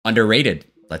Underrated.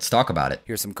 Let's talk about it.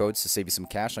 Here's some codes to save you some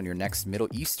cash on your next Middle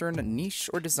Eastern niche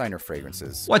or designer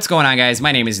fragrances. What's going on, guys?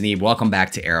 My name is Neeb. Welcome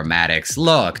back to AROMATIX.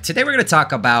 Look, today we're going to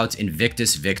talk about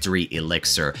Invictus Victory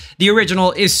Elixir. The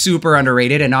original is super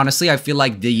underrated, and honestly, I feel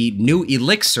like the new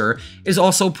Elixir is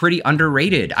also pretty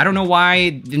underrated. I don't know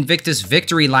why Invictus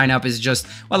Victory lineup is just,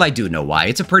 well, I do know why.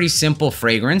 It's a pretty simple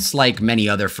fragrance, like many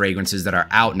other fragrances that are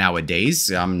out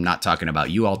nowadays. I'm not talking about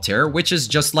you, Altair, which is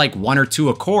just like 1 or 2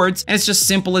 accords, and it's just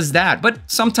simple as that. But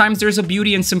sometimes there's a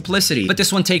beauty in simplicity, but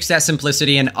this one takes that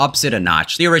simplicity and ups it a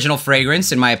notch. The original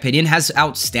fragrance, in my opinion, has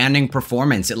outstanding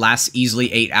performance. It lasts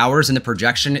easily 8 hours and the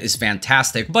projection is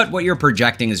fantastic, but what you're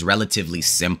projecting is relatively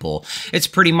simple. It's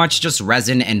pretty much just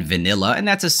resin and vanilla, and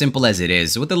that's as simple as it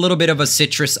is, with a little bit of a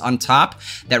citrus on top.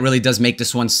 That really does make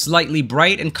this one slightly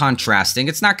bright and contrasting.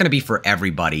 It's not going to be for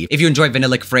everybody. If you enjoy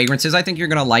vanillic fragrances, I think you're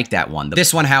going to like that one.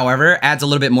 This one, however, adds a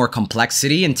little bit more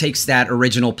complexity and takes that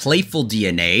original playful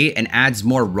DNA and adds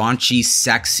more raunchy,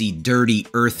 sexy, dirty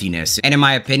earthiness. And in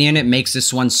my opinion, it makes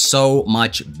this one so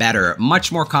much better,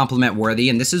 much more compliment worthy.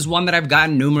 And this is one that I've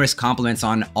gotten numerous compliments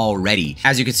on already.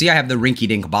 As you can see, I have the Rinky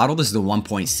Dink bottle. This is the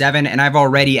 1.7, and I've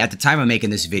already, at the time of making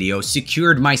this video,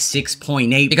 secured my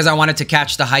 6.8 because I wanted to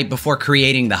catch the hype before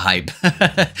creating the hype.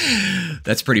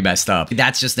 That's pretty messed up.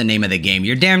 That's just the name of the game.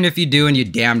 You're damned if you do and you're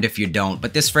damned if you don't.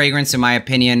 But this fragrance, in my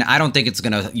opinion, I don't think it's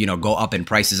gonna, go up in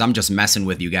prices. I'm just messing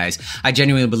with you guys. I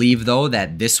genuinely believe, though, that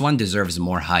this one deserves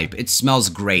more hype. It smells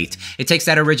great. It takes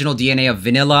that original DNA of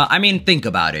vanilla. I mean, think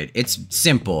about it. It's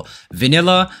simple.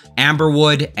 Vanilla,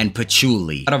 amberwood, and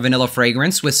patchouli. A vanilla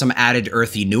fragrance with some added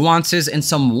earthy nuances and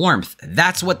some warmth.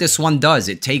 That's what this one does.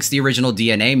 It takes the original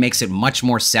DNA, makes it much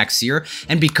more sexier,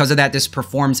 and because of that, this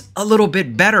performs a little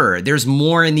bit better. There's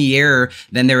more in the air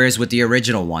than there is with the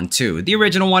original one, too. The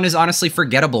original one is honestly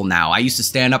forgettable now. I used to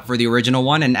stand up for the original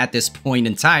one, and at this point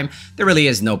in time, there really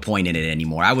is no point in it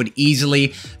anymore. I would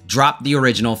easily drop the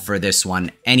original for this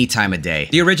one any time of day.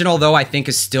 The original, though, I think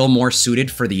is still more suited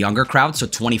for the younger crowd, so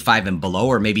 25 and below,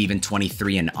 or maybe even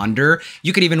 23 and under.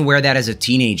 You could even wear that as a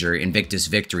teenager, Invictus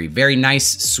Victory. Very nice,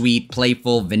 sweet,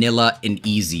 playful, vanilla, and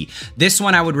easy. This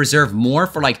one I would reserve more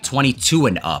for like 22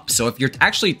 and up. So if you're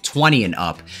actually 20 and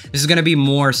up, this is gonna be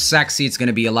more sexy. It's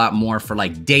gonna be a lot more for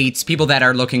like dates, people that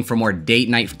are looking for more date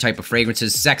night type of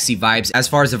fragrances, sexy vibes. As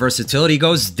far as the versatility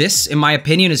goes, this, in my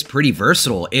opinion, is pretty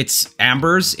versatile. It's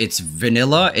ambers, it's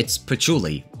vanilla, it's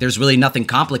patchouli. There's really nothing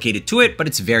complicated to it, but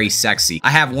it's very sexy.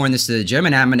 I have worn this to the gym,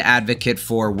 and I'm an advocate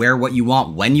for wear what you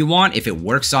want when you want. If it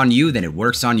works on you, then it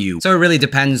works on you. So it really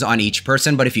depends on each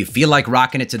person, but if you feel like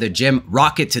rocking it to the gym,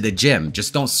 rock it to the gym.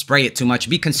 Just don't spray it too much.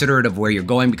 Be considerate of where you're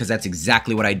going, because that's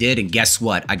exactly what I did, and guess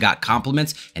what? I got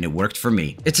compliments, and it worked for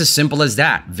me. It's as simple as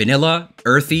that. Vanilla,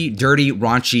 earthy, dirty,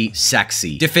 raunchy,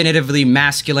 sexy. Definitively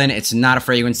masculine. It's not a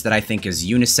fragrance that I think is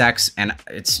unisex, and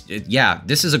yeah,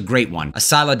 this is a great one. A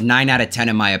solid 9 out of 10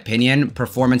 in my opinion.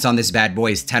 Performance on this bad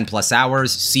boy is 10+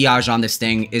 hours. Sillage on this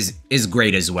thing is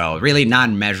great as well. Really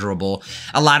non-measurable.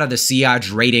 A lot of the sillage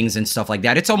ratings and stuff like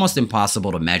that, it's almost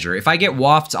impossible to measure. If I get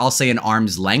wafts, I'll say an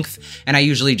arm's length, and I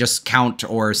usually just count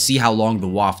or see how long the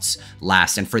wafts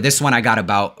last. And for this one, I got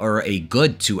about, or a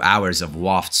good 2 hours of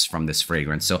wafts from this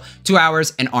fragrance. So 2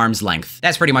 hours and arm's length.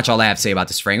 That's pretty much all I have to say about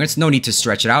this fragrance. No need to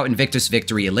stretch it out. Invictus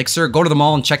Victory Elixir. Go to the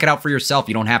mall and check it out for yourself.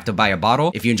 You don't have to buy a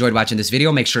bottle. If you enjoyed watching this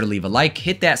video, make sure to leave a like,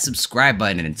 hit that subscribe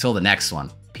button, and until the next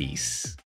one, peace.